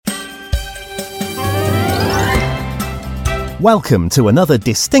Welcome to another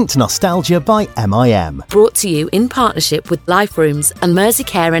Distinct Nostalgia by MIM. Brought to you in partnership with Life Rooms and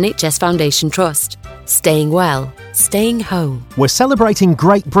Merseycare NHS Foundation Trust. Staying well, staying home. We're celebrating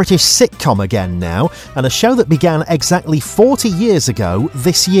Great British Sitcom again now, and a show that began exactly 40 years ago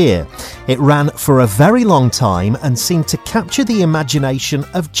this year. It ran for a very long time and seemed to capture the imagination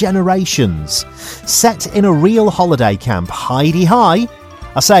of generations. Set in a real holiday camp, Hi-de-Hi.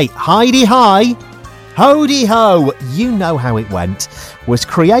 I say, Hi-de-Hi. Ho-de-ho, you know how it went, was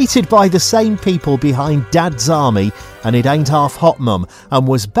created by the same people behind Dad's Army and It Ain't Half Hot Mum, and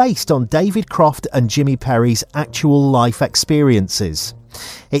was based on David Croft and Jimmy Perry's actual life experiences.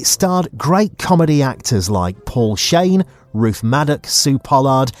 It starred great comedy actors like Paul Shane, Ruth Maddock, Sue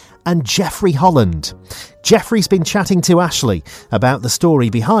Pollard and Jeffrey Holland. Jeffrey's been chatting to Ashley about the story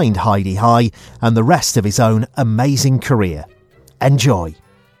behind Hi-de-Hi and the rest of his own amazing career. Enjoy.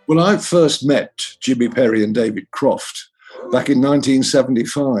 Well, I first met Jimmy Perry and David Croft back in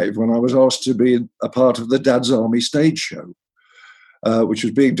 1975 when I was asked to be a part of the Dad's Army stage show, which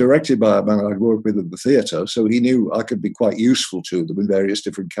was being directed by a man I'd worked with at the theatre, so he knew I could be quite useful to them in various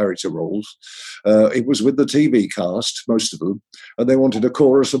different character roles. It was with the TV cast, most of them, and they wanted a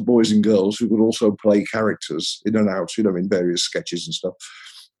chorus of boys and girls who could also play characters in and out, in various sketches and stuff.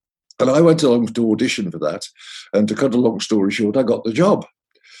 And I went along to audition for that, and to cut a long story short, I got the job.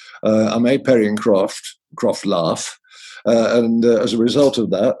 I made Perry and Croft laugh, and as a result of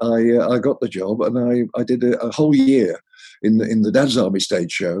that, I got the job, and I did a whole year in the Dad's Army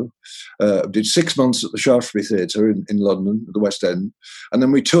stage show. Did 6 months at the Shaftesbury Theatre in London, at the West End, and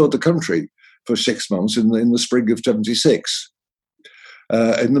then we toured the country for 6 months in the spring of '76.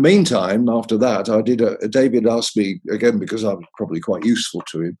 In the meantime, after that, David asked me, again, because I was probably quite useful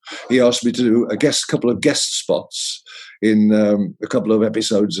to him, he asked me to do a couple of guest spots in a couple of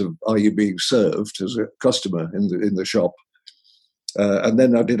episodes of Are You Being Served as a customer in the shop. And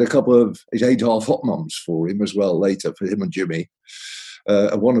then I did a couple of It Ain't Half Hot Mums for him as well later, for him and Jimmy.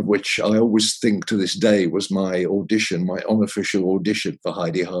 One of which I always think to this day was my unofficial audition for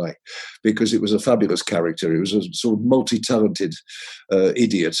Hi-de-Hi, because it was a fabulous character. He was a sort of multi-talented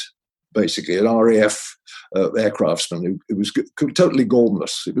idiot, basically, an RAF aircraftsman who was totally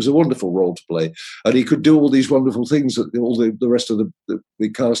gormless. It was a wonderful role to play. And he could do all these wonderful things that all the rest of the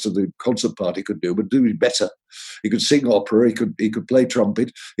cast of the concert party could do, but do it better. He could sing opera, he could play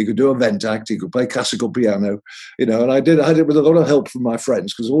trumpet, he could do a vent act, he could play classical piano, and I did it with a lot of help from my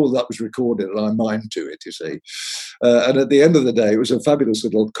friends, because all of that was recorded and I mimed to it, you see. And at the end of the day, it was a fabulous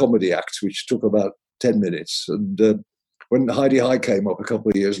little comedy act, which took about 10 minutes. And when Hi-de-Hi came up a couple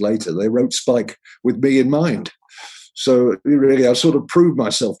of years later, they wrote Spike with me in mind. So really, I sort of proved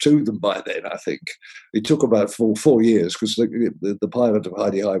myself to them by then, I think. It took about 4 years, because the pilot of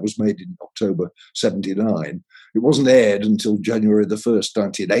Hi-de-Hi was made in October '79. It wasn't aired until January the 1st,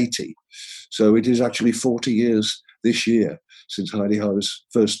 1980. So it is actually 40 years this year since Hi-de-Hi was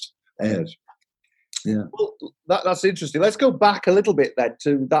first aired. Yeah. Well, that's interesting. Let's go back a little bit then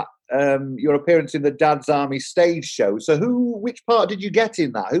to that your appearance in the Dad's Army stage show. So which part did you get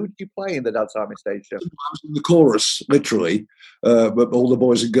in that? Who did you play in the Dad's Army stage show? I was in the chorus, literally, but all the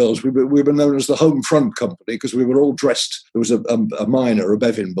boys and girls. We were known as the Home Front Company because we were all dressed. There was a miner, a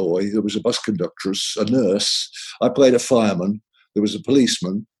Bevin boy. There was a bus conductress, a nurse. I played a fireman. There was a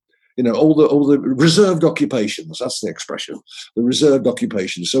policeman. All the reserved occupations. That's the expression. The reserved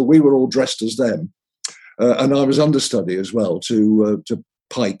occupations. So we were all dressed as them. And I was understudy as well to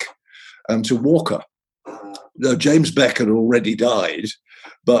Pike and to Walker. James Beck had already died,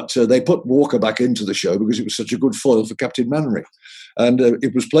 but they put Walker back into the show because it was such a good foil for Captain Mannering. And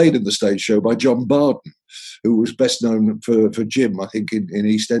it was played in the stage show by John Barden, who was best known for Jim, I think, in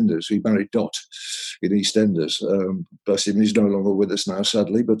EastEnders. He married Dot in EastEnders. Bless him, he's no longer with us now,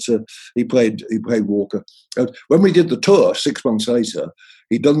 sadly, but he played Walker. When we did the tour 6 months later,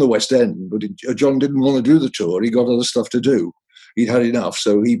 he'd done the West End, but John didn't want to do the tour. He got other stuff to do. He'd had enough,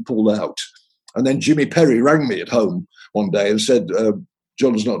 so he pulled out. And then Jimmy Perry rang me at home one day and said,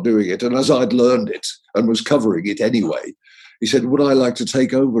 John's not doing it. And as I'd learned it and was covering it anyway, he said, would I like to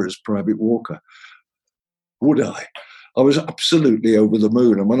take over as Private Walker? Would I? I was absolutely over the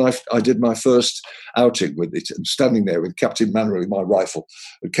moon. And when I did my first outing with it, and standing there with Captain Mannering, my rifle,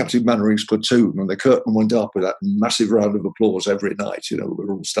 and Captain Mannering's platoon, and the curtain went up with that massive round of applause every night. We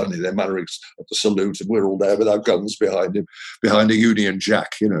were all standing there, Mannering's at the salute, and we're all there with our guns behind him, behind a Union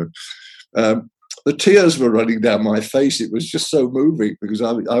Jack, The tears were running down my face. It was just so moving because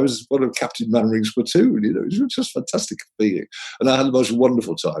I was one of Captain Mannering's platoon. It was just a fantastic feeling. And I had the most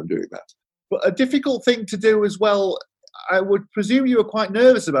wonderful time doing that. But a difficult thing to do as well, I would presume you were quite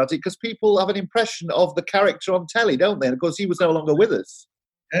nervous about it because people have an impression of the character on telly, don't they? And of course, he was no longer with us.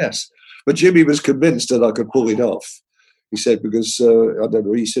 Yes, but Jimmy was convinced that I could pull it off. He said, because, I don't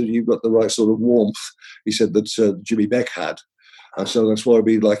know, he said, you've got the right sort of warmth, he said, that Jimmy Beck had. And so that's why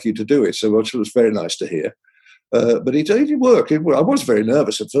we'd like you to do it. So it was very nice to hear. But it worked. I was very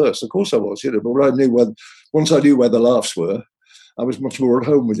nervous at first. Of course I was, but once I knew where the laughs were, I was much more at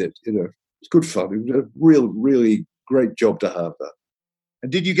home with it, It's good fun. It was a really great job to have that. And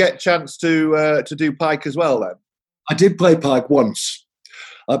did you get a chance to do Pike as well then? I did play Pike once.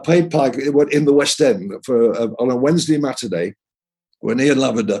 I played Pike in the West End on a Wednesday matinee when Ian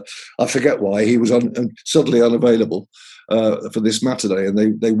Lavender, I forget why, he was suddenly unavailable for this matinee,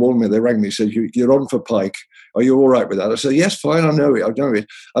 and they warned me, they rang me, said, you're on for Pike. Are you all right with that? I said, yes, fine, I know it.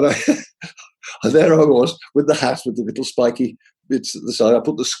 And and there I was with the hat with the little spiky bits at the side. I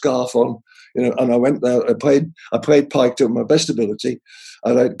put the scarf on, and I went there. I played Pike to my best ability,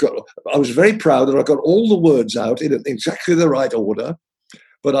 and I was very proud that I got all the words out in exactly the right order.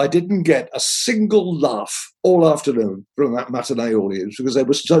 But I didn't get a single laugh all afternoon from that matinee audience because they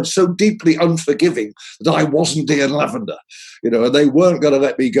were so deeply unforgiving that I wasn't Ian Lavender, and they weren't going to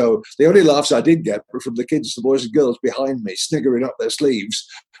let me go. The only laughs I did get were from the kids, the boys and girls behind me, sniggering up their sleeves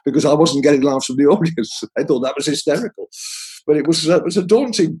because I wasn't getting laughs from the audience. I thought that was hysterical. But it was a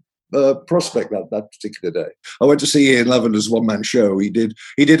daunting prospect that particular day. I went to see Ian Lavender's one-man show. He did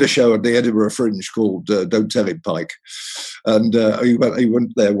a show at the Edinburgh Fringe called Don't Tell Him, Pike. And he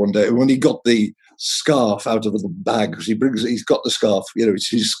went there one day. And when he got the scarf out of the bag, because he's got the scarf, it's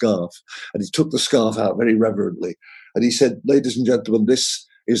his scarf. And he took the scarf out very reverently. And he said, ladies and gentlemen, this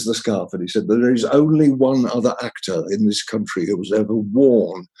is the scarf. And he said, there is only one other actor in this country who has ever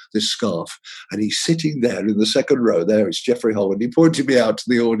worn this scarf. And he's sitting there in the second row. There is Geoffrey Holland. He pointed me out to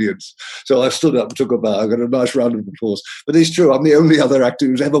the audience. So I stood up and took a bow. I got a nice round of applause. But it's true, I'm the only other actor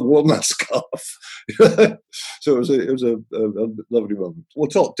who's ever worn that scarf. So it was a lovely moment. We'll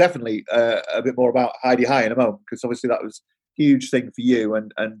talk definitely a bit more about Heidi High in a moment, because obviously that was a huge thing for you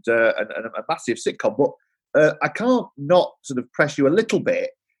and a massive sitcom. But I can't not sort of press you a little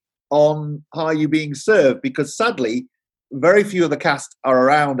bit on How Are You Being Served, because sadly, very few of the cast are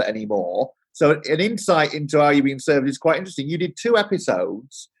around anymore. So an insight into How Are You Being Served is quite interesting. You did 2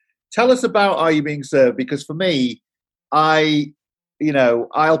 episodes. Tell us about Are You Being Served, because for me, I'll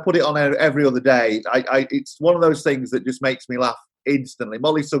put it on every other day. It's one of those things that just makes me laugh instantly.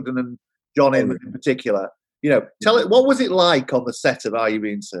 Molly Sugden and John Inman in particular. Tell it, what was it like on the set of Are You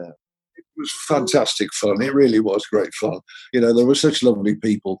Being Served? It was fantastic fun. It really was great fun. There were such lovely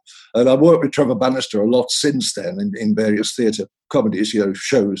people. And I worked with Trevor Bannister a lot since then in various theatre comedies,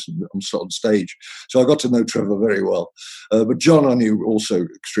 shows on stage. So I got to know Trevor very well. But John I knew also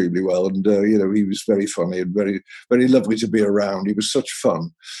extremely well. And, he was very funny and very, very lovely to be around. He was such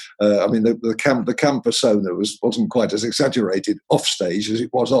fun. The camp persona wasn't quite as exaggerated off stage as it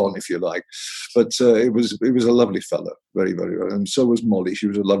was on, if you like. But it was a lovely fellow, very, very well. And so was Molly. She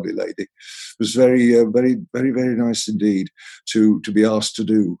was a lovely lady. It was very, very, very, very nice indeed to be asked to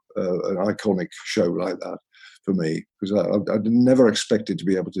do an iconic show like that for me, because I never expected to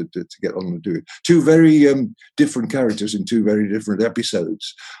be able to get on and do it. 2 very different characters in 2 very different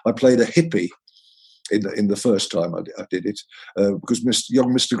episodes. I played a hippie in the first time I did it, because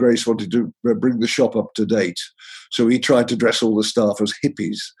young Mr. Grace wanted to bring the shop up to date. So he tried to dress all the staff as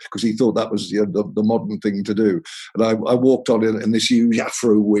hippies because he thought that was the modern thing to do. And I walked on in this huge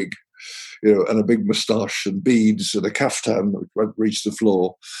afro wig, and a big moustache and beads and a caftan that reached the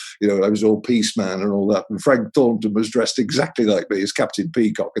floor. I was all peace man and all that. And Frank Thornton was dressed exactly like me as Captain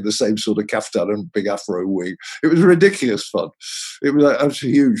Peacock in the same sort of caftan and big afro wig. It was ridiculous fun. It was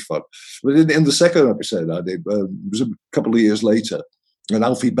huge fun. But in the second episode I did, it was a couple of years later, and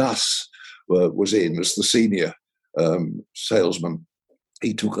Alfie Bass was in as the senior salesman.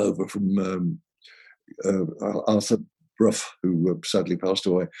 He took over from Arthur Bruff, who sadly passed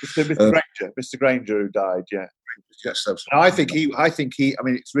away. Mr. Granger, who died. Yeah. Yes, that's. I think he. I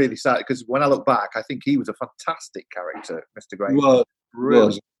mean, it's really sad because when I look back, I think he was a fantastic character, Mr. Granger. Well,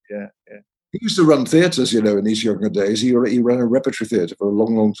 really. Yeah. He used to run theatres, in his younger days. He ran a repertory theatre for a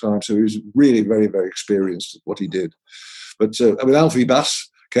long, long time, so he was really very, very experienced at what he did. But Alfie Bass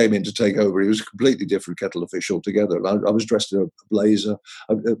came in to take over. He was a completely different kettle of fish altogether. And I was dressed in a blazer.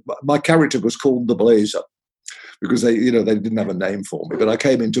 My character was called the Blazer, because they didn't have a name for me, but I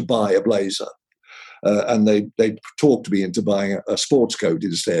came in to buy a blazer, and they talked me into buying a sports coat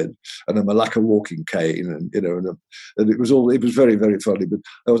instead, and a Malacca walking cane, and it was very, very funny. But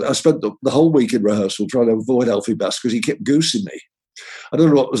I spent the whole week in rehearsal trying to avoid Alfie Bass because he kept goosing me. I don't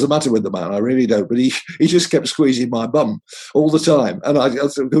know what was the matter with the man, I really don't, but he just kept squeezing my bum all the time. And I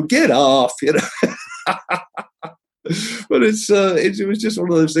said, get off, you know. But it was just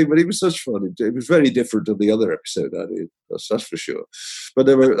one of those things, but it was such fun. It was very different to the other episode I did, that's for sure. But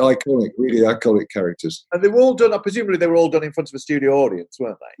they were iconic, really iconic characters. And they were all done, presumably they were all done in front of a studio audience,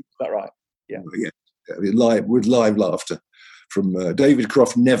 weren't they? Is that right? Yeah. With live laughter. From David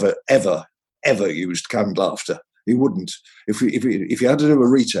Croft never, ever, ever used canned laughter. He wouldn't. If you had to do a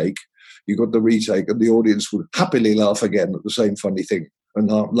retake, you got the retake and the audience would happily laugh again at the same funny thing and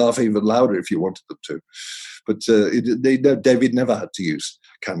laugh even louder if you wanted them to. But David never had to use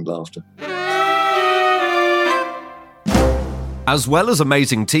canned laughter. As well as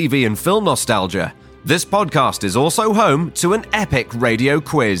amazing TV and film nostalgia, this podcast is also home to an epic radio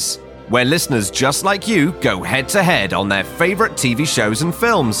quiz, where listeners just like you go head-to-head on their favourite TV shows and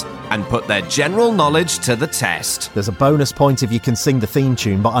films and put their general knowledge to the test. There's a bonus point if you can sing the theme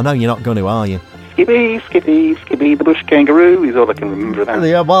tune, but I know you're not going to, are you? Skippy, Skippy, Skippy the bush kangaroo is all I can remember now.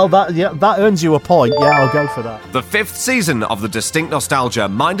 Yeah, well, that earns you a point. Yeah, I'll go for that. The 5th season of the Distinct Nostalgia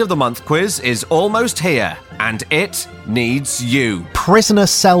Mind of the Month quiz is almost here, and it needs you. Prisoner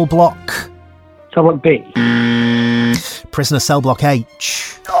Cell Block. Cell Block B. Prisoner Cell Block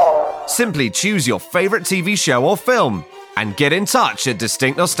H. Simply choose your favourite TV show or film and get in touch at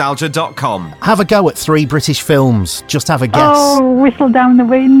distinctnostalgia.com. Have a go at 3 British films. Just have a guess. Oh, Whistle Down the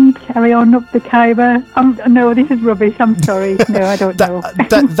Wind, Carry On Up the Khyber. No, this is rubbish. I'm sorry. No, I don't know.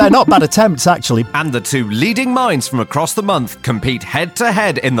 They're not bad attempts, actually. And the 2 leading minds from across the month compete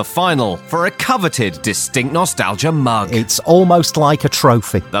head-to-head in the final for a coveted Distinct Nostalgia mug. It's almost like a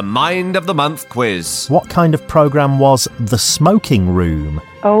trophy. The Mind of the Month quiz. What kind of programme was The Smoking Room?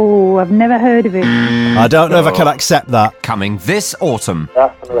 Oh, I've never heard of it. I don't know if I can accept that. Coming this autumn.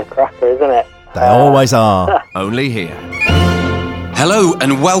 That's another cracker, isn't it? They always are. Only here. Hello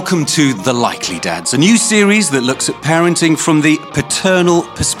and welcome to The Likely Dads, a new series that looks at parenting from the paternal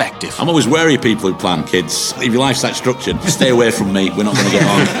perspective. I'm always wary of people who plan kids. If your life's that structured, stay away from me. We're not going to get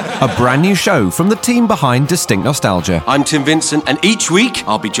on. A brand new show from the team behind Distinct Nostalgia. I'm Tim Vincent, and each week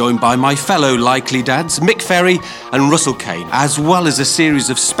I'll be joined by my fellow Likely Dads, Mick Ferry and Russell Kane, as well as a series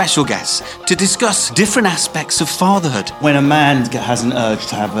of special guests to discuss different aspects of fatherhood. When a man has an urge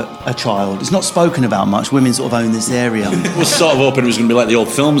to have a child, it's not spoken about much. Women sort of own this area. We're sort of hoping it was going to be like the old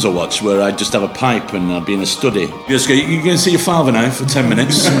films I watch, where I'd just have a pipe and I'd be in a study. You just go, you're going to see your father now for 10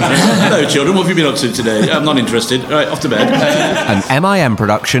 minutes. Hello, children, what have you been up to today? I'm not interested. All right, off to bed. An MIM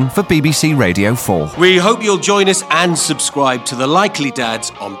production for BBC Radio 4. We hope you'll join us and subscribe to The Likely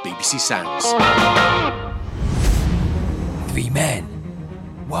Dads on BBC Sounds. 3 men,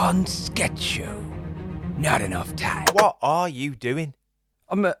 1 sketch show. Not enough time. What are you doing?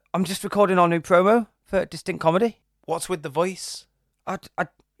 I'm just recording our new promo for Distinct Comedy. What's with the voice? I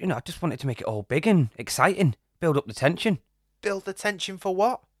just wanted to make it all big and exciting. Build up the tension. Build the tension for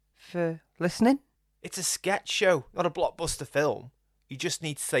what? For listening. It's a sketch show, not a blockbuster film. You just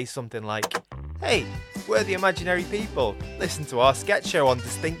need to say something like, "Hey, we're the imaginary people. Listen to our sketch show on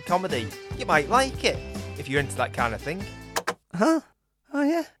Distinct Comedy. You might like it, if you're into that kind of thing." Huh? Oh,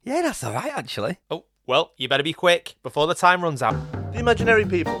 yeah. Yeah, that's all right, actually. Oh, well, you better be quick before the time runs out. The Imaginary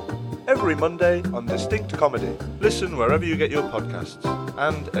People. Every Monday on Distinct Comedy. Listen wherever you get your podcasts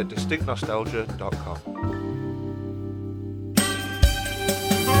and at distinctnostalgia.com.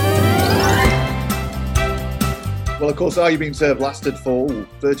 Well, of course, Are You Being Served lasted for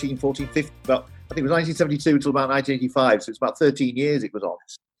 13, 14, 15, I think it was 1972 till about 1985, so it's about 13 years it was on.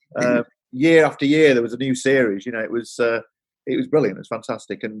 Year after year, there was a new series. You know, it was brilliant. It was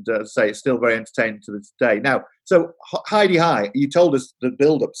fantastic, and as I say, it's still very entertaining to this day. Now, so Heidi High, you told us the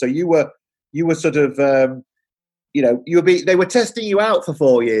build-up. So you were sort of, they were testing you out for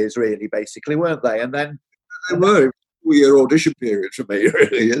 4 years, really, basically, weren't they? And then they were. 4-year audition period for me,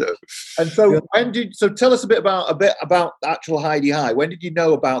 really, you know. And so, tell us a bit about actual Heidi High. When did you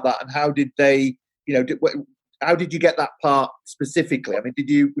know about that, and how did they, how did you get that part specifically? I mean,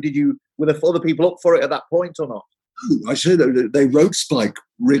 were there other people up for it at that point or not? I said they wrote Spike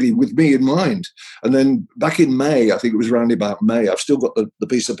really with me in mind. And then back in May, I think it was around about May, I've still got the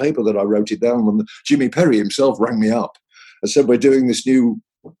piece of paper that I wrote it down when Jimmy Perry himself rang me up and said, we're doing this new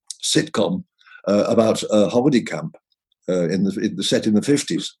sitcom about a holiday camp in the set in the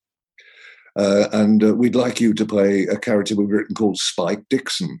 50s. And we'd like you to play a character we've written called Spike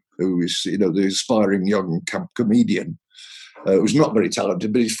Dixon, who is, the aspiring young camp comedian who's not very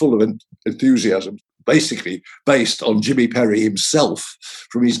talented, but he's full of enthusiasm. Basically based on Jimmy Perry himself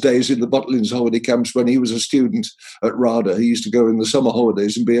from his days in the Butlins holiday camps when he was a student at RADA. He used to go in the summer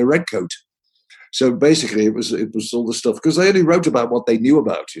holidays and be a redcoat. So basically, it was all the stuff, because they only wrote about what they knew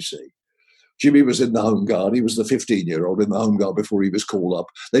about, you see. Jimmy was in the Home Guard. He was the 15-year-old in the Home Guard before he was called up.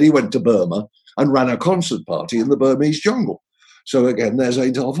 Then he went to Burma and ran a concert party in the Burmese jungle. So again, there's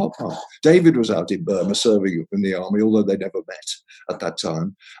Adolf Hitler. David was out in Burma serving in the army, although they never met at that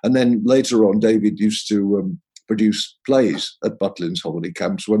time. And then later on, David used to produce plays at Butlin's holiday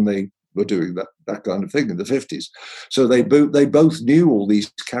camps when they were doing that kind of thing in the 50s. So they both knew all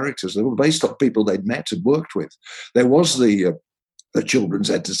these characters. They were based on people they'd met and worked with. There was the children's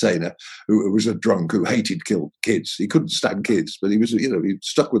entertainer who was a drunk who hated kids. He couldn't stand kids, but he was, he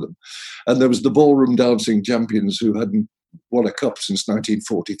stuck with them. And there was the ballroom dancing champions who hadn't won a cup since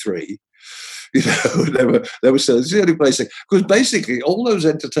 1943. They were so it's the only place, because basically all those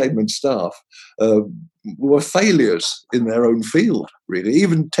entertainment staff were failures in their own field. Really,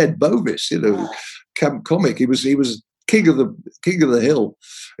 even Ted Bovis, camp comic, he was king of the hill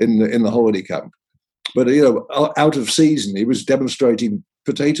in the holiday camp. But out of season, he was demonstrating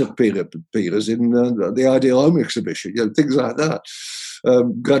potato peelers in the Ideal Home exhibition, things like that.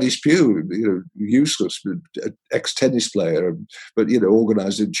 Gladys Pugh, useless, ex-tennis player, but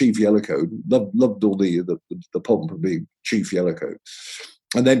organised in Chief Yellowcoat, loved all the pomp of being Chief Yellowcoat.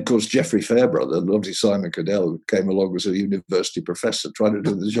 And then, of course, Geoffrey Fairbrother, lovely Simon Cadell, came along as a university professor trying to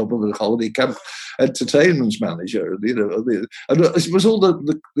do the job of a holiday camp entertainment manager. And it was all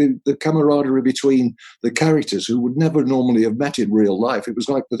the camaraderie between the characters who would never normally have met in real life. It was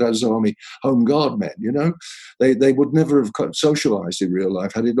like the Dad's Army Home Guard men, They would never have socialised in real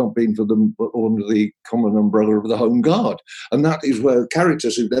life had it not been for them under the common umbrella of the Home Guard. And that is where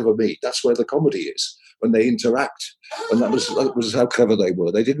characters who never meet, that's where the comedy is, when they interact. And that was how clever they were.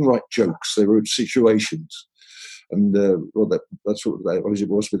 They didn't write jokes; they wrote situations, and that's what it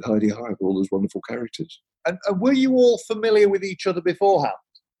was with Heidi High, all those wonderful characters. And were you all familiar with each other beforehand?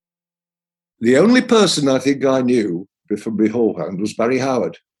 The only person I think I knew from beforehand was Barry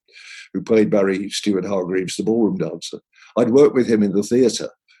Howard, who played Barry Stewart Hargreaves, the ballroom dancer. I'd worked with him in the theatre.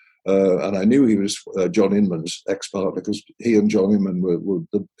 And I knew he was John Inman's ex-partner, because he and John Inman were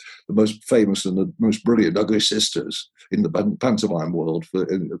the most famous and the most brilliant ugly sisters in the pantomime world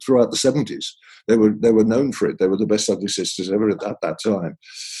throughout the 70s. They were known for it. They were the best ugly sisters ever at that time.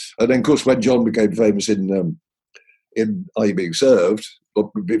 And then, of course, when John became famous in Are You Being Served,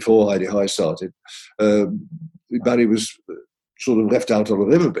 before Heidi High started, Barry was sort of left out on a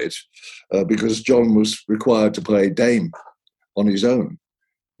limb a bit because John was required to play Dame on his own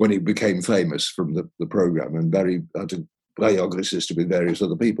when he became famous from the programme, and Barry had to play ugly sister with various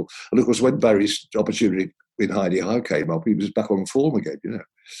other people. And of course, when Barry's opportunity in Heidi High came up, he was back on form again,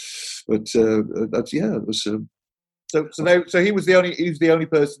 But it was. So he was the only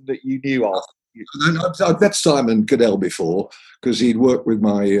person that you knew of. I'd met Simon Cadell before, because he'd worked with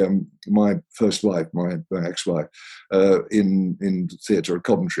my first wife, my ex-wife, in the theatre at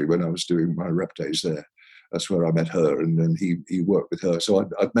Coventry when I was doing my rep days there. That's where I met her, and then he worked with her. So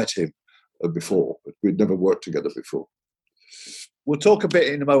I'd met him before, but we'd never worked together before. We'll talk a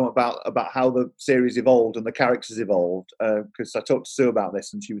bit in a moment about how the series evolved and the characters evolved, because I talked to Sue about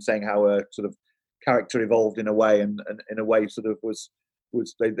this, and she was saying how her sort of character evolved in a way, and in a way sort of was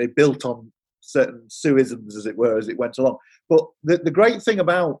they built on certain Sueisms, as it were, as it went along. But the great thing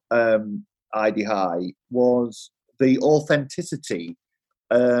about Heidi High was the authenticity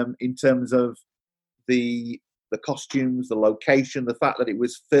in terms of the costumes, the location, the fact that it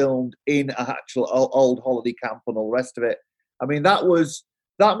was filmed in an actual old holiday camp and all the rest of it. I mean, that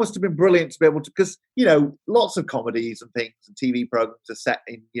must have been brilliant to be able to, because, lots of comedies and things and TV programs are set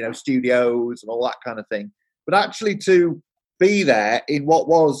in, studios and all that kind of thing. But actually to be there in what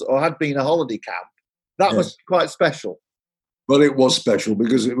was or had been a holiday camp, that must be quite special. Well, it was special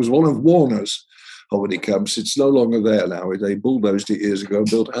because it was one of Warner's holiday camps. It's no longer there now. They bulldozed it years ago and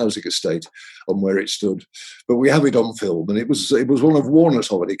built a housing estate on where it stood. But we have it on film, and it was one of Warner's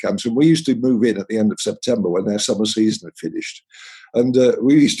holiday camps. And we used to move in at the end of September when their summer season had finished. And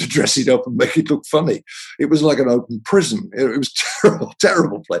we used to dress it up and make it look funny. It was like an open prison. It was terrible,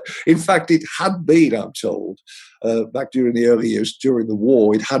 terrible place. In fact, it had been, I'm told, back during the early years, during the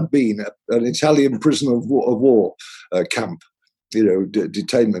war, it had been an Italian prisoner of war camp,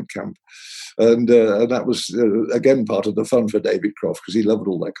 detainment camp. And that was, again, part of the fun for David Croft, because he loved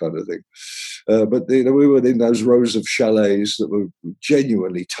all that kind of thing. But we were in those rows of chalets that were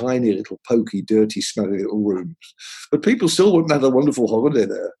genuinely tiny, little, pokey, dirty, smelly little rooms. But people still wouldn't have a wonderful holiday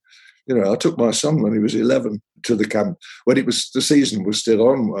there. I took my son when he was 11 to the camp, when the season was still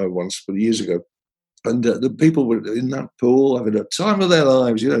on once, years ago. And the people were in that pool having a time of their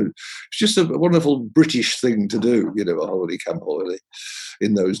lives, It's just a wonderful British thing to do, a holiday camp holiday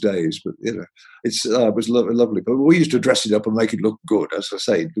in those days. But, it was lovely. But we used to dress it up and make it look good. As I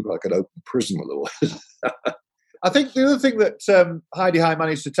say, it looked like an open prison otherwise. I think the other thing that Heidi High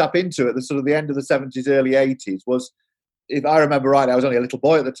managed to tap into at the sort of the end of the 70s, early 80s was, if I remember right, I was only a little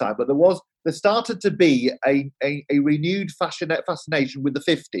boy at the time, but there started to be a renewed fascination with the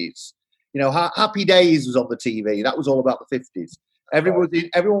 50s. Happy Days was on the TV. That was all about the 50s.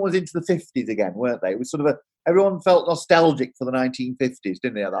 Everyone was into the 50s again, weren't they? It was sort of everyone felt nostalgic for the 1950s,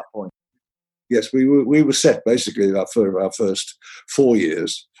 didn't they, at that point? Yes, we were set basically for our first 4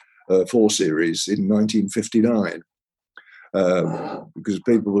 years, 4 series in 1959. Because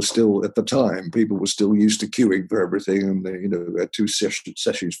people were still, at the time, used to queuing for everything, and they, had 2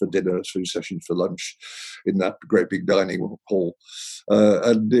 sessions for dinner, 2 sessions for lunch in that great big dining hall.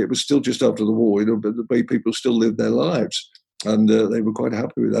 And it was still just after the war, but the way people still lived their lives. And they were quite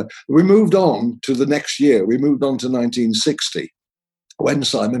happy with that. We moved on to the next year. We moved on to 1960, when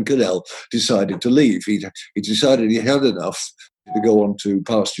Simon Cadell decided to leave. He decided he had enough to go on to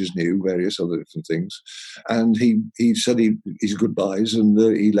Pastures New, various other different things. And he said his goodbyes, and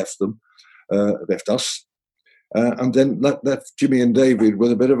he left us. And then left Jimmy and David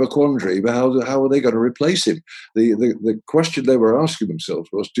with a bit of a quandary about how are they going to replace him. The question they were asking themselves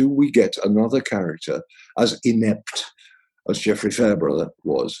was, do we get another character as inept as Geoffrey Fairbrother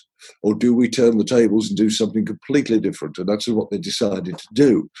was, or do we turn the tables and do something completely different? And that's what they decided to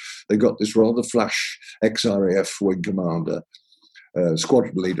do. They got this rather flash ex-RAF wing commander,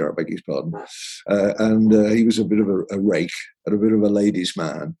 squadron leader, I beg his pardon, and he was a bit of a rake and a bit of a ladies'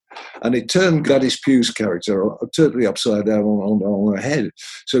 man, and it turned Gladys Pugh's character totally upside down on her head.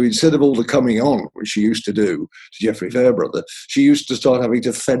 So instead of all the coming on, which she used to do to Geoffrey Fairbrother, she used to start having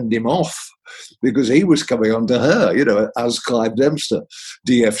to fend him off because he was coming on to her, as Clive Dempster,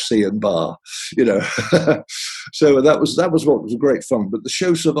 DFC and bar, So that was what was great fun. But the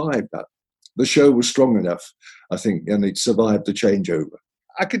show survived that. The show was strong enough, I think, and it survived the changeover.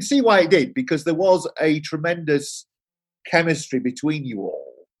 I can see why it did, because there was a tremendous chemistry between you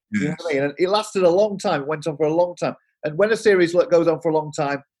all. Yes. You know what I mean? And it lasted a long time. It went on for a long time. And when a series goes on for a long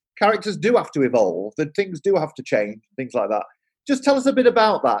time, characters do have to evolve. Things do have to change, things like that. Just tell us a bit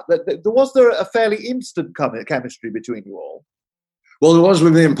about that. Was there a fairly instant chemistry between you all? Well, there was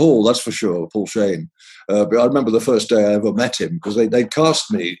with me and Paul, that's for sure, Paul Shane. But I remember the first day I ever met him, because they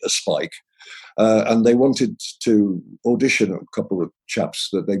cast me as Spike. And they wanted to audition a couple of chaps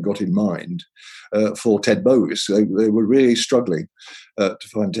that they got in mind for Ted Bovis. They were really struggling to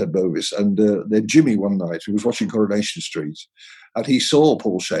find Ted Bovis. And then Jimmy one night, who was watching Coronation Street, and he saw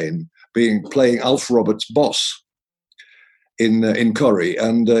Paul Shane playing Alf Roberts' boss in Corrie,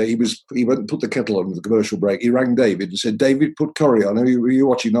 and he went and put the kettle on with the commercial break. He rang David and said, "David, put Corrie on. Are you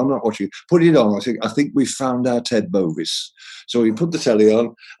watching?" "No, I'm not watching." "Put it on. I think we found our Ted Bovis." So he put the telly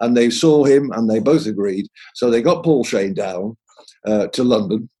on, and they saw him, and they both agreed. So they got Paul Shane down to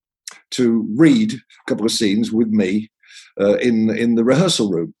London to read a couple of scenes with me in the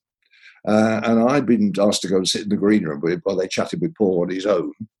rehearsal room. And I'd been asked to go and sit in the green room while they chatted with Paul on his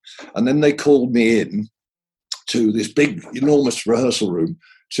own. And then they called me in to this big, enormous rehearsal room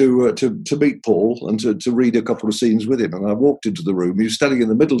to meet Paul and to read a couple of scenes with him. And I walked into the room. He was standing in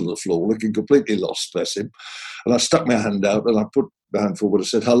the middle of the floor, looking completely lost, bless him. And I stuck my hand out and I put my hand forward and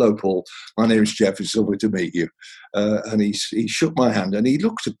said, "Hello, Paul. My name is Jeff. It's lovely to meet you." And he shook my hand and he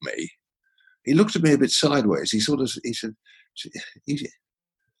looked at me. He looked at me a bit sideways. He said,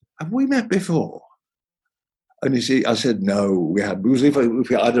 "Have we met before?" And I said, "No, we hadn't." Because if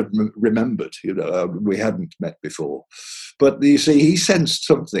I'd have remembered, we hadn't met before. But you see, he sensed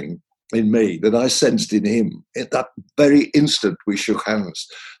something in me that I sensed in him. At that very instant we shook hands,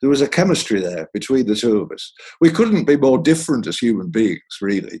 there was a chemistry there between the two of us. We couldn't be more different as human beings,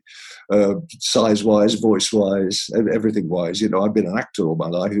 really, size-wise, voice-wise, everything-wise. I've been an actor all my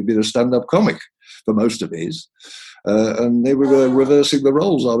life. He'd been a stand-up comic for most of his. And they were reversing the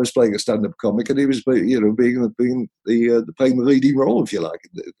roles. I was playing a stand-up comic, and he was, playing the leading role, if you like,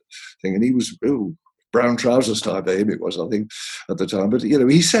 thing. And he was brown trousers type of him. It was, I think, at the time. But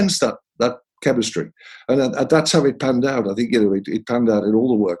he sensed that chemistry, and that's how it panned out. I think it panned out in all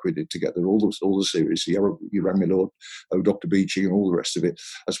the work we did together, all the series. You Rang Me Lord, Dr. Beeching, and all the rest of it.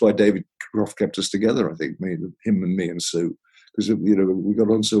 That's why David Croft kept us together. I think him and me and Sue, because we got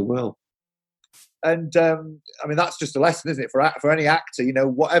on so well. And that's just a lesson, isn't it, for any actor?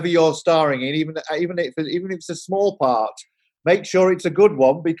 Whatever you're starring in, even if it's a small part, make sure it's a good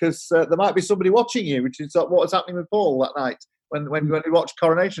one, because there might be somebody watching you, which is what was happening with Paul that night when we watched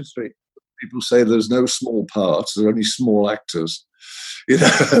Coronation Street. people say there's no small parts, there are only small actors. You know,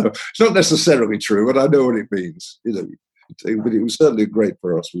 it's not necessarily true, but I know what it means. You know, but it was certainly great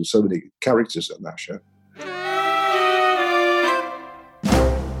for us with so many characters in that show.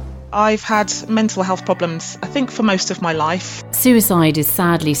 I've had mental health problems, I think, for most of my life. Suicide is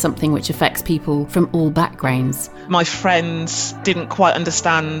sadly something which affects people from all backgrounds. My friends didn't quite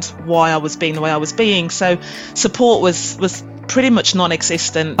understand why I was being the way I was being, so support was pretty much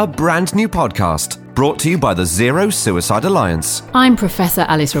non-existent. A brand new podcast brought to you by the Zero Suicide Alliance. I'm Professor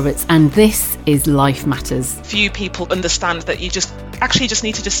Alice Roberts, and this is Life Matters. Few people understand that you just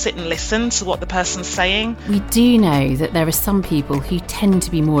need to just sit and listen to what the person's saying. We do know that there are some people who tend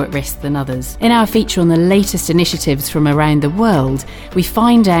to be more at risk than others. In our feature on the latest initiatives from around the world, we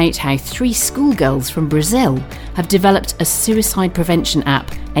find out how 3 schoolgirls from Brazil have developed a suicide prevention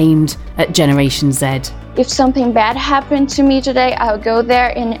app aimed at Generation Z. If something bad happened to me today, I'll go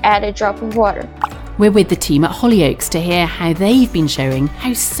there and add a drop of water. We're with the team at Hollyoaks to hear how they've been showing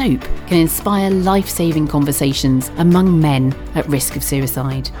how soap can inspire life-saving conversations among men at risk of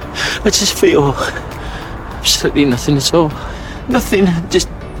suicide. I just feel absolutely nothing at all. Nothing, just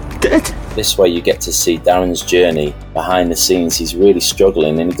dead. This way you get to see Darren's journey behind the scenes. He's really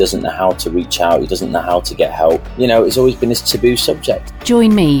struggling and he doesn't know how to reach out. He doesn't know how to get help. You know, it's always been his taboo subject.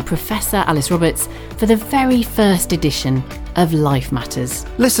 Join me, Professor Alice Roberts, for the very first edition of Life Matters.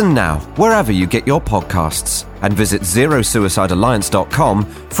 Listen now wherever you get your podcasts and visit zerosuicidealliance.com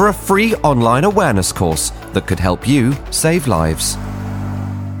for a free online awareness course that could help you save lives.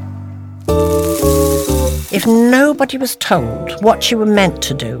 If nobody was told what you were meant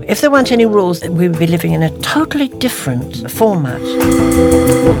to do, if there weren't any rules, we would be living in a totally different format.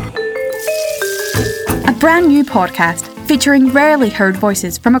 A brand new podcast featuring rarely heard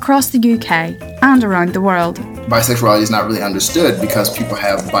voices from across the UK and around the world. Bisexuality is not really understood because people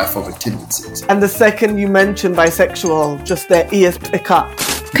have biphobic tendencies. And the second you mention bisexual, just their ears pick up.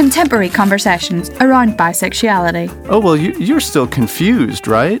 Contemporary conversations around bisexuality. Oh, well, you're still confused,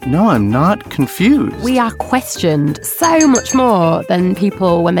 right? No, I'm not confused. We are questioned so much more than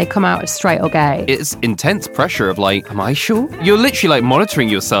people when they come out as straight or gay. It's intense pressure of like, am I sure? You're literally like monitoring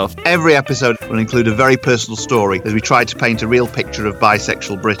yourself. Every episode will include a very personal story as we try to paint a real picture of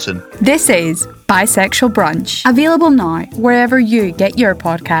bisexual Britain. This is Bisexual Brunch. Available now wherever you get your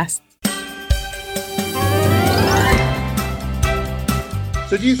podcasts.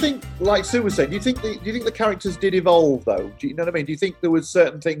 So do you think, like Sue was saying, do you think the characters did evolve though? Do you know what I mean? Do you think there was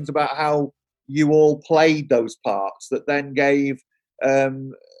certain things about how you all played those parts that then gave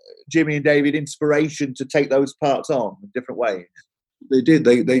Jimmy and David inspiration to take those parts on in different ways? They did.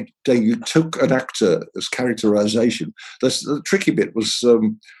 They took an actor as characterization. The tricky bit was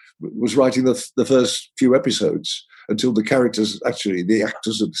writing the first few episodes until the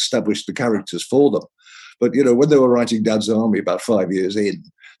actors had established the characters for them. But, you know, when they were writing Dad's Army about 5 years in,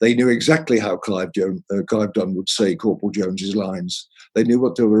 they knew exactly how Clive Dunn would say Corporal Jones's lines. They knew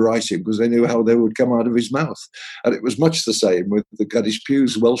what they were writing because they knew how they would come out of his mouth. And it was much the same with the Gaddish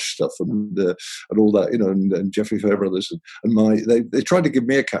Pew's Welsh stuff and all that, you know, and Geoffrey Fairbrother's and they tried to give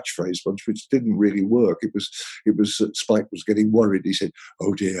me a catchphrase once, which didn't really work. It was Spike was getting worried. He said,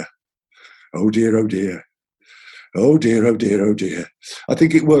 "Oh dear, oh dear, oh dear. Oh dear, oh dear, oh dear." I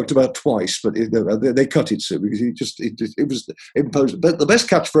think it worked about twice, but they cut it so because it was imposed. But the best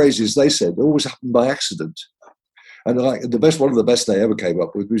catchphrases, they said, always happened by accident. And one of the best they ever came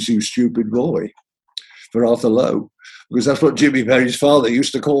up with was "You stupid boy" for Arthur Lowe, because that's what Jimmy Perry's father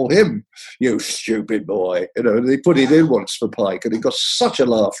used to call him. "You stupid boy." You know, and they put it in once for Pike, and he got such a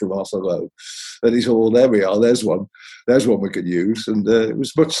laugh from Arthur Lowe. And he thought, "Well, there we are. There's one we could use." And it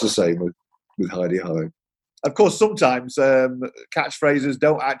was much the same with Heidi High. Of course, sometimes catchphrases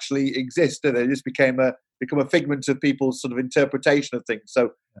don't actually exist, do they? They just become a figment of people's sort of interpretation of things.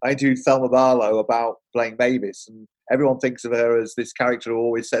 So I interviewed Thelma Barlow about playing Mavis, and everyone thinks of her as this character who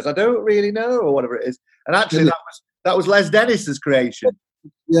always says, "I don't really know," or whatever it is. And actually, that was Les Dennis's creation.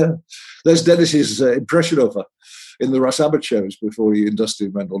 Yeah, Les Dennis's impression of her in the Russ Abbott shows before he and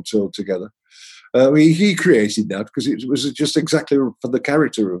Dustin went on tour together. He created that because it was just exactly for the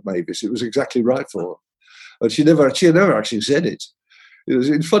character of Mavis. It was exactly right for her. But she never actually said it.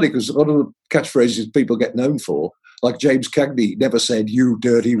 It's funny because one of the catchphrases people get known for, like James Cagney, never said "you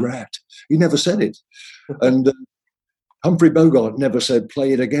dirty rat." He never said it. And Humphrey Bogart never said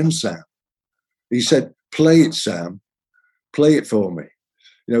 "play it again, Sam." He said "play it, Sam. Play it for me."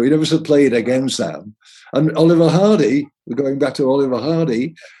 You know, he never said "play it again, Sam." And Oliver Hardy, going back to Oliver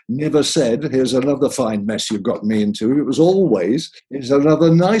Hardy, never said, "Here's another fine mess you've gotten me into." It was always, "Here's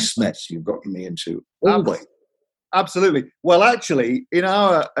another nice mess you've gotten me into." Always. Absolutely. Well, actually, in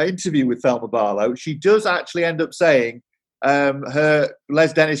our interview with Thelma Barlow, she does actually end up saying her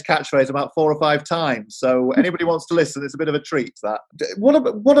Les Dennis catchphrase about 4 or 5 times. So anybody wants to listen, it's a bit of a treat, that.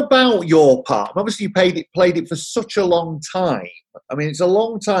 What about your part? Obviously, you played it for such a long time. I mean, it's a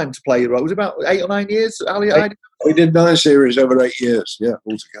long time to play your role. It was about 8 or 9 years, Ali? We did 9 series over 8 years,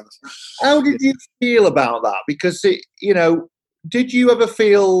 altogether. How did you feel about that? Because, did you ever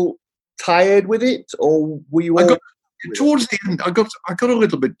feel tired with it, or were you towards the end, I got a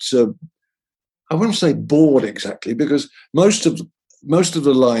little bit... I wouldn't say bored exactly, because most of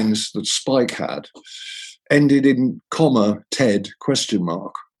the lines that Spike had ended in comma, Ted, ?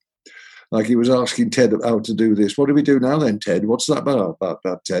 Like he was asking Ted how to do this. What do we do now then, Ted? What's that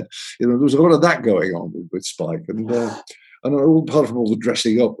about Ted? There was a lot of that going on with Spike, and all apart from all the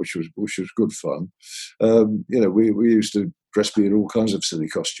dressing up, which was good fun. We used to dress me in all kinds of silly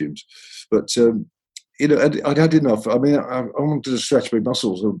costumes, but I'd had enough. I mean, I wanted to stretch my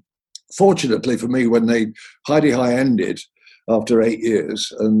muscles. Fortunately for me, when Heidi High ended after 8 years,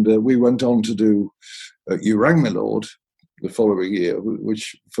 and we went on to do You Rang Me Lord the following year,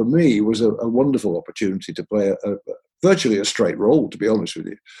 which for me was a wonderful opportunity to play virtually a straight role, to be honest with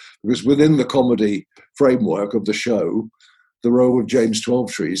you, because within the comedy framework of the show, the role of James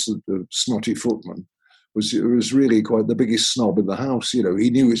Twelvetrees, the snotty footman, was really quite the biggest snob in the house. He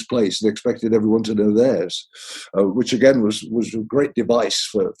knew his place and expected everyone to know theirs, which again was a great device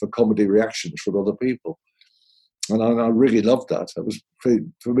for comedy reactions from other people. And I really loved that. That was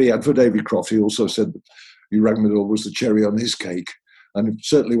for me and for David Croft. He also said that You Rang Me Lord was the cherry on his cake, and it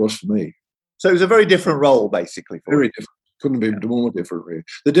certainly was for me. So it was a very different role, basically. Very different. Couldn't be more different, really.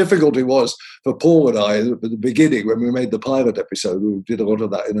 The difficulty was for Paul and I at the beginning, when we made the pilot episode, we did a lot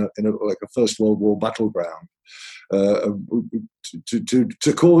of that in a First World War battleground.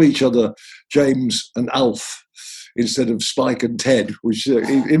 To call each other James and Alf instead of Spike and Ted, which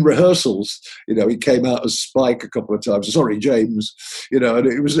in rehearsals, he came out as Spike a couple of times. Sorry, James. And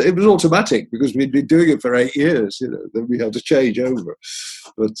it was automatic because we'd been doing it for 8 years. Then we had to change over,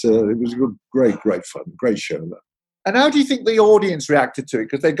 but it was great fun, great show. And how do you think the audience reacted to it?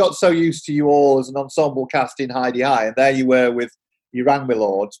 Because they got so used to you all as an ensemble cast in Heidi High, and there you were with You Rang Me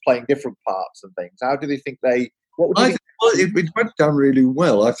Lords playing different parts and things. How do they think they... It went down really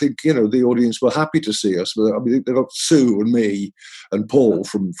well. I think, the audience were happy to see us. I mean, they got Sue and me and Paul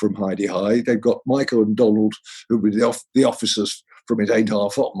from Heidi High. They've got Michael and Donald, who were the officers from It Ain't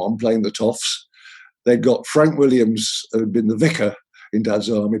Half Hot Mom, playing the toffs. They've got Frank Williams, who'd been the vicar in Dad's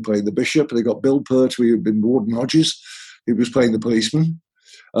Army, playing the bishop. They got Bill Pertwee, who'd been Warden Hodges, who was playing the policeman,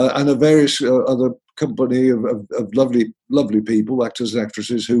 and a various other company of lovely people, actors and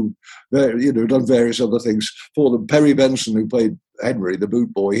actresses who, done various other things for them. Perry Benson, who played Henry, the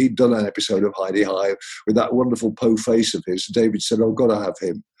boot boy, he'd done an episode of Heidi High with that wonderful Poe face of his. David said, I've got to have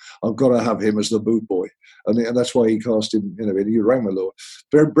him. I've got to have him as the boot boy. And that's why he cast him, in You Rang Me Lord.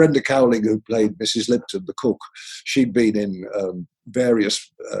 Brenda Cowling, who played Mrs. Lipton, the cook, she'd been in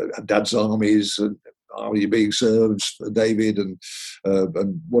various Dad's Armies and Are You Being Served, David, and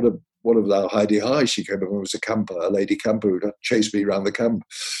one of our Heidi High, she came over as a lady camper who chased me around the camp.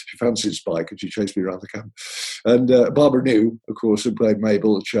 She fancied Spike and she chased me around the camp. And Barbara New, of course, who played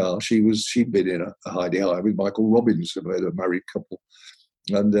Mabel the child, she'd been in a Heidi High with Michael Robbins, who played a married couple.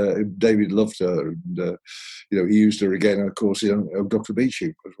 And David loved her, and he used her again, of course, Dr.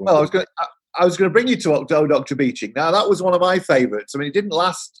 Beeching. Well, I was going to bring you to Dr. Beeching. Now, that was one of my favourites. I mean, it didn't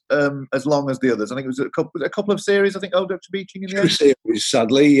last as long as the others. I think it was a couple of series, I think, Dr. Beeching in the end. 2 series,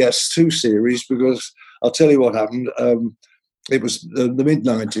 sadly, yes, 2 series, because I'll tell you what happened. It was the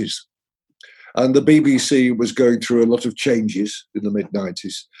mid-90s, and the BBC was going through a lot of changes in the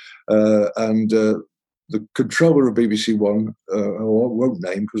mid-90s, and the controller of BBC One, I won't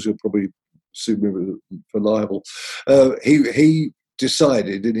name because he'll probably sue me for libel, he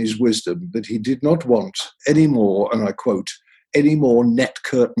decided in his wisdom that he did not want any more, and I quote, any more net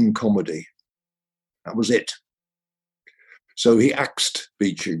curtain comedy. That was it. So he axed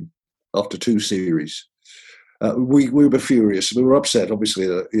Beeching after 2 series. We were furious. We were upset, obviously,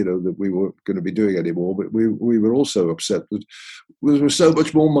 that we weren't going to be doing any more, but we were also upset that there was so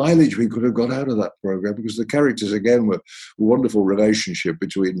much more mileage we could have got out of that program, because the characters, again, were a wonderful relationship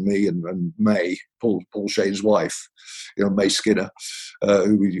between me and May, Paul Shane's wife, May Skinner,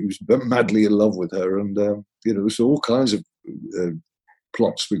 who was madly in love with her. And, there's all kinds of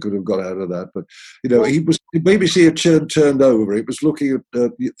plots we could have got out of that. But, you know, BBC had turned over. It was looking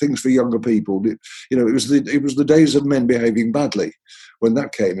at things for younger people. You know, it was the days of Men Behaving Badly. When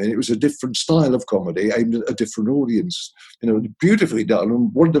that came in, it was a different style of comedy aimed at a different audience. You know, beautifully done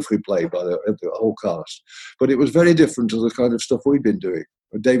and wonderfully played by the whole cast. But it was very different to the kind of stuff we'd been doing,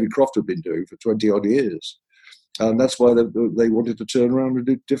 David Croft had been doing for 20-odd years. And that's why they wanted to turn around and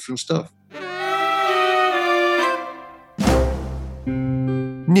do different stuff.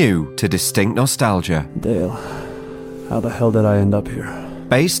 New to Distinct Nostalgia. Dale, how the hell did I end up here?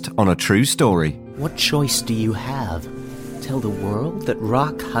 Based on a true story. What choice do you have? Tell the world that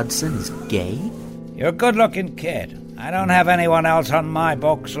Rock Hudson is gay? You're a good-looking kid. I don't have anyone else on my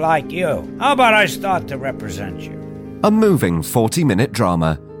books like you. How about I start to represent you? A moving 40-minute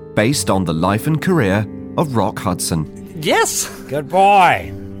drama based on the life and career of Rock Hudson. Yes! Good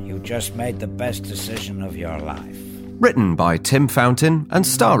boy. You just made the best decision of your life. Written by Tim Fountain and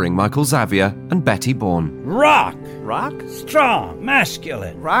starring Michael Xavier and Betty Bourne. Rock! Rock? Strong,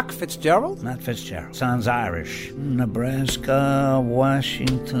 masculine. Rock Fitzgerald? Not Fitzgerald. Sounds Irish. Nebraska,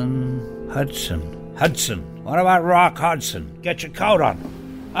 Washington, Hudson. Hudson. What about Rock Hudson? Get your coat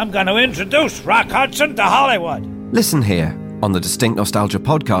on. I'm going to introduce Rock Hudson to Hollywood. Listen here on the Distinct Nostalgia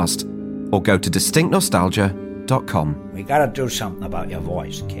podcast or go to distinctnostalgia.com. We got to do something about your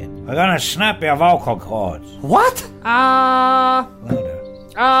voice, kid. We're going to snap your vocal cords. What? Louder.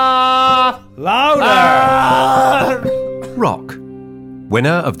 Louder! Rock. Winner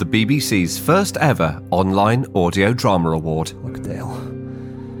of the BBC's first ever online audio drama award. Look, Dale,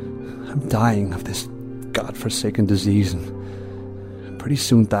 I'm dying of this godforsaken disease, and pretty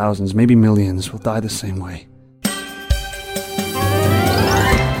soon thousands, maybe millions, will die the same way.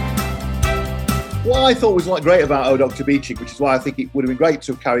 What I thought was great about Oh Dr. Beeching, which is why I think it would have been great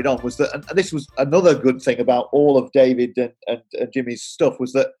to have carried on, was that, and this was another good thing about all of David and Jimmy's stuff,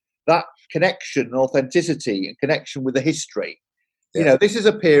 was that connection and authenticity and connection with the history. Yeah. You know, this is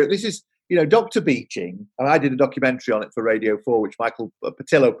Dr. Beeching, and I did a documentary on it for Radio 4, which Michael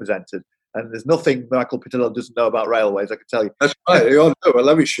Patillo presented, and there's nothing Michael Patillo doesn't know about railways, I can tell you. That's right. I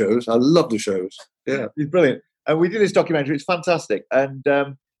love his shows. I love the shows. Yeah. He's brilliant. And we did this documentary. It's fantastic. And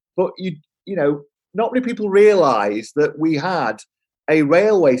but you know, not many people realise that we had a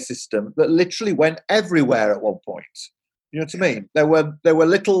railway system that literally went everywhere at one point. You know what I mean? There were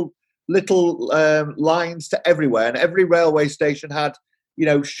little lines to everywhere, and every railway station had, you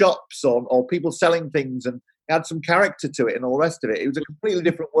know, shops or people selling things, and had some character to it and all the rest of it. It was a completely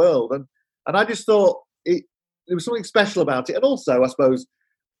different world, and I just thought there was something special about it. And also, I suppose,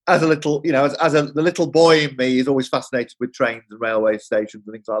 as a little, you know, the little boy in me is always fascinated with trains and railway stations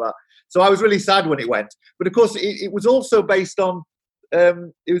and things like that. So I was really sad when it went. But of course, it was also based on,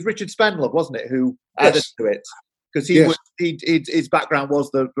 it was Richard Spenlove, wasn't it, who added to it? Because his background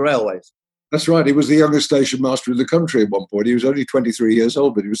was the railways. That's right. He was the youngest station master in the country at one point. He was only 23 years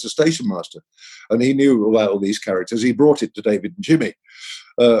old, but he was the station master. And he knew about all these characters. He brought it to David and Jimmy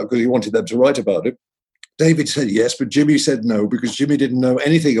because he wanted them to write about it. David said yes, but Jimmy said no, because Jimmy didn't know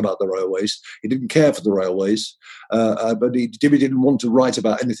anything about the railways. He didn't care for the railways, but Jimmy didn't want to write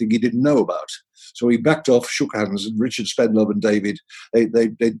about anything he didn't know about. So he backed off, shook hands, and Richard Spenlove and David, they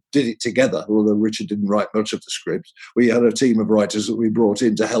did it together, although Richard didn't write much of the script. We had a team of writers that we brought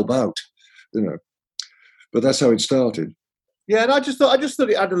in to help out, you know. But that's how it started. Yeah, and I just thought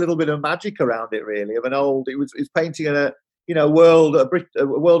it had a little bit of magic around it, really, of an old. It was painting a world of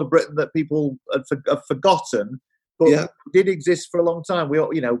Britain that people have forgotten, but did exist for a long time. We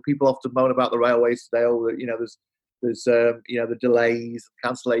all, you know, people often moan about the railways today. You know, there's the delays,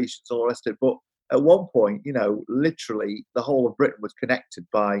 cancellations, all the rest of it. But at one point, you know, literally the whole of Britain was connected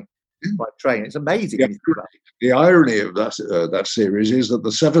by train. It's amazing. Yeah. The irony of that series is that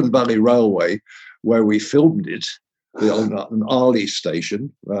the Severn Valley Railway, where we filmed it, on an Arley station,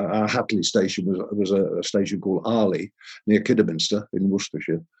 our Hatley station was a station called Arley near Kidderminster in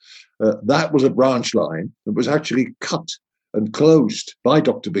Worcestershire. That was a branch line that was actually cut and closed by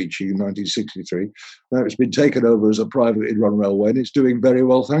Dr. Beeching in 1963. Now it's been taken over as a privately run railway, and it's doing very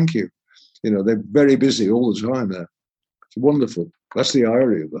well, thank you. You know, they're very busy all the time there. It's wonderful. That's the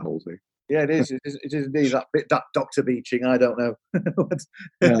irony of the whole thing. Yeah, it is. It is indeed that Dr. Beeching. I don't know.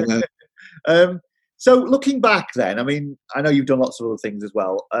 So looking back then, I mean, I know you've done lots of other things as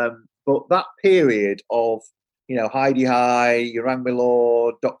well, but that period of, you know, Heidi High, You Rang Me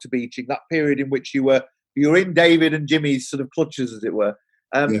Lord, Dr. Beeching, that period in which you were in David and Jimmy's sort of clutches, as it were,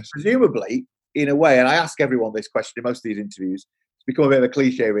 presumably, in a way, and I ask everyone this question in most of these interviews, it's become a bit of a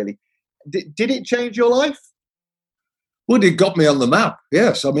cliche, really. Did it change your life? Well, it got me on the map.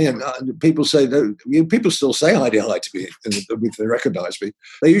 Yes, I mean, people say people still say Heidi Hi to me if they recognise me.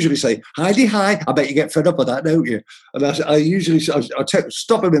 They usually say Heidi Hi. I bet you get fed up with that, don't you? And I usually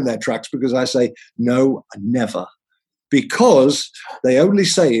stop them in their tracks because I say no, never, because they only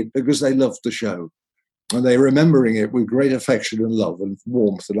say it because they love the show and they're remembering it with great affection and love and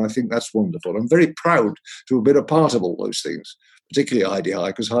warmth. And I think that's wonderful. I'm very proud to have been a part of all those things, particularly Heidi Hi,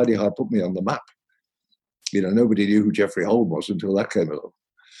 because Heidi Hi put me on the map. You know, nobody knew who Jeffrey Holland was until that came along.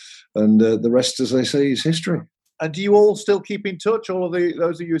 And the rest, as they say, is history. And do you all still keep in touch? All of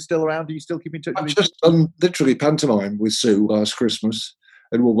those of you who are still around, do you still keep in touch? I've just done literally pantomime with Sue last Christmas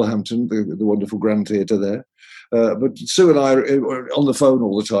in Wolverhampton, the wonderful Grand Theatre there. But Sue and I are on the phone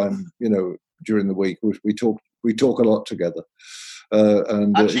all the time, you know, during the week. We talk a lot together.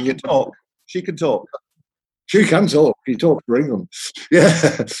 And she can talk. She can talk. She can talk. She talks for England.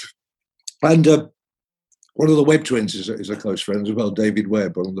 Yeah. And one of the Webb twins is a close friend as well, David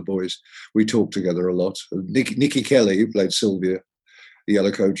Webb, one of the boys. We talk together a lot. Nikki Kelly, who played Sylvia, the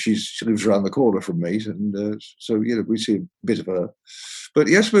yellow coat, she lives around the corner from me. And so, you know, we see a bit of her. But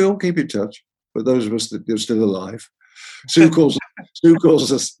yes, we all keep in touch. But those of us that are still alive. Sue calls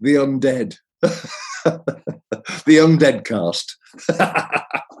us the undead. The undead cast.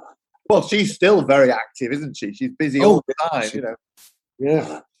 Well, she's still very active, isn't she? She's busy all the time, you know.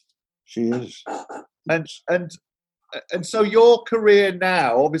 Yeah, she is. And so your career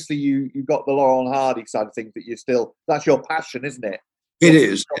now, obviously you've got the Laurel and Hardy side of things that's your passion, isn't it? It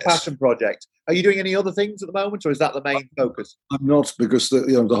is. Your passion project. Are you doing any other things at the moment, or is that the main focus? I'm not, because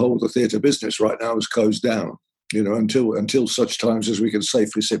the whole of the theatre business right now is closed down. You know, until such times as we can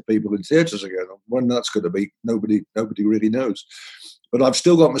safely sit people in theatres again. When that's going to be, nobody really knows. But I've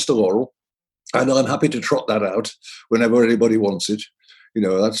still got Mr. Laurel, and I'm happy to trot that out whenever anybody wants it. You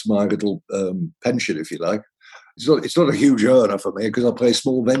know, that's my little pension, if you like. It's not a huge earner for me because I play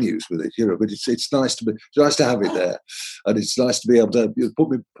small venues with it, you know. But it's nice to have it there, and it's nice to be able to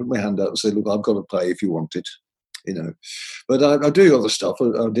put my hand out and say, look, I've got to play if you want it, you know. But I do other stuff.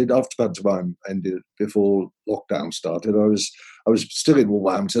 I did after pantomime ended before lockdown started. I was still in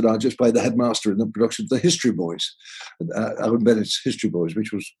Wolverhampton. I just played the headmaster in the production of the History Boys, Alan Bennett's History Boys,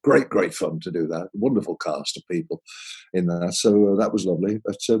 which was great fun to do that. Wonderful cast of people in that. So that was lovely.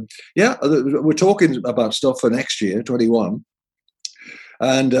 But yeah, we're talking about stuff for next year, 21.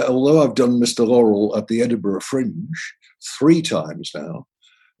 And although I've done Mr. Laurel at the Edinburgh Fringe 3 times now,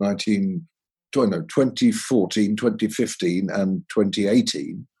 2014, 2015 and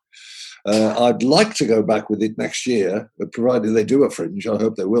 2018, I'd like to go back with it next year, but provided they do a Fringe. I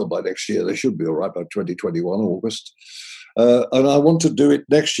hope they will by next year. They should be all right by 2021, August. And I want to do it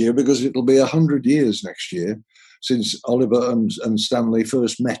next year because it'll be 100 years next year since Oliver and Stanley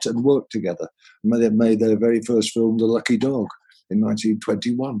first met and worked together. They made their very first film, The Lucky Dog, in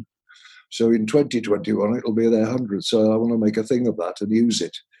 1921. So in 2021, it'll be their 100th. So I want to make a thing of that and use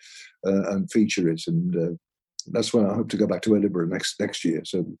it and feature it. And that's when I hope to go back to Edinburgh next year.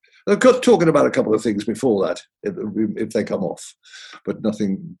 So I'm talking about a couple of things before that, if they come off, but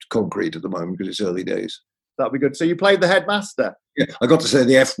nothing concrete at the moment because it's early days. That'd be good. So you played the headmaster? Yeah, I got to say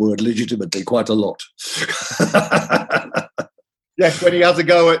the F word legitimately quite a lot. Yes, when he has a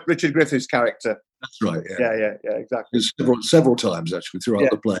go at Richard Griffith's character. That's right. Yeah, exactly. Several times actually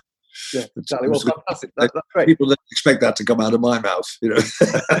throughout the play. Yeah, exactly. Well, fantastic. That's great. People didn't expect that to come out of my mouth, you know.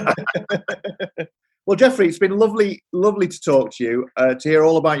 Well, Jeffrey, it's been lovely to talk to you, to hear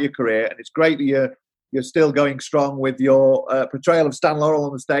all about your career, and it's great that you're still going strong with your portrayal of Stan Laurel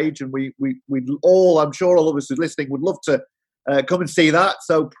on the stage, and we all, I'm sure all of us who's listening, would love to come and see that.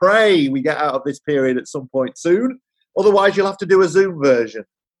 So pray we get out of this period at some point soon. Otherwise, you'll have to do a Zoom version.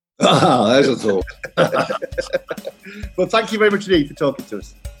 There's a thought. Well, thank you very much indeed for talking to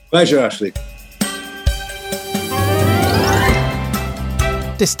us. Pleasure, Ashley.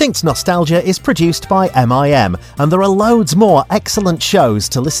 Distinct Nostalgia is produced by MIM, and there are loads more excellent shows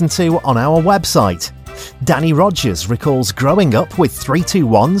to listen to on our website. Danny Rogers recalls growing up with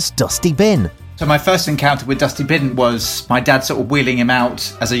 321's Dusty Bin. So my first encounter with Dusty Bin was my dad sort of wheeling him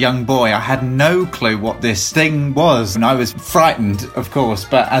out as a young boy. I had no clue what this thing was, and I was frightened, of course,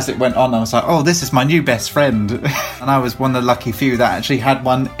 but as it went on I was like, oh, this is my new best friend. And I was one of the lucky few that actually had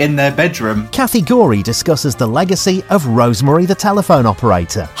one in their bedroom. Kathy Gorey discusses the legacy of Rosemary the telephone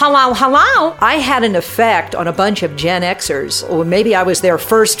operator. Hello. I had an effect on a bunch of Gen Xers, or maybe I was their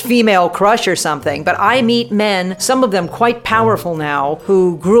first female crush or something, but I meet men, some of them quite powerful now,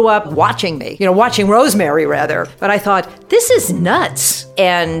 who grew up watching me. You know, watching Rosemary rather. But I thought, this is nuts.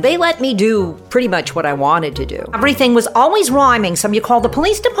 And they let me do pretty much what I wanted to do. Everything was always rhyming. Some you call the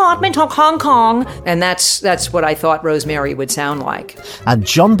police department of Hong Kong. And that's what I thought Rosemary would sound like. And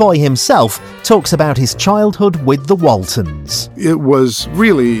John Boy himself talks about his childhood with the Waltons. It was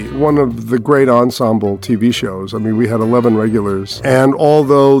really one of the great ensemble TV shows. I mean, we had 11 regulars. And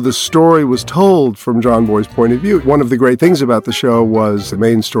although the story was told from John Boy's point of view, one of the great things about the show was the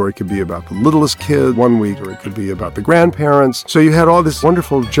main story could be about the littlest kid one week, or it could be about the grandparents. So you had all this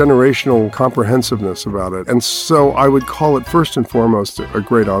wonderful generational comprehensiveness about it. And so I would call it first and foremost a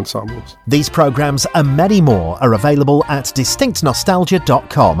great ensemble. These programmes and many more are available at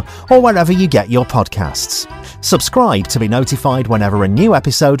distinctnostalgia.com or wherever you get your podcasts. Subscribe to be notified whenever a new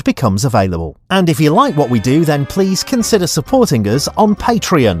episode becomes available. And if you like what we do, then please consider supporting us on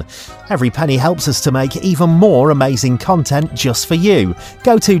Patreon. Every penny helps us to make even more amazing content just for you.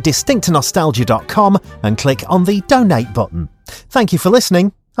 Go to distinctnostalgia.com and click on the donate button. Thank you for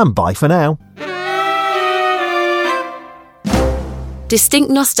listening, and bye for now.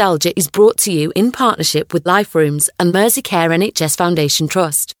 Distinct Nostalgia is brought to you in partnership with Life Rooms and Merseycare NHS Foundation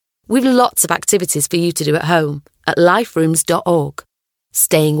Trust. We've lots of activities for you to do at home at liferooms.org.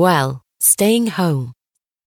 Staying well, staying home.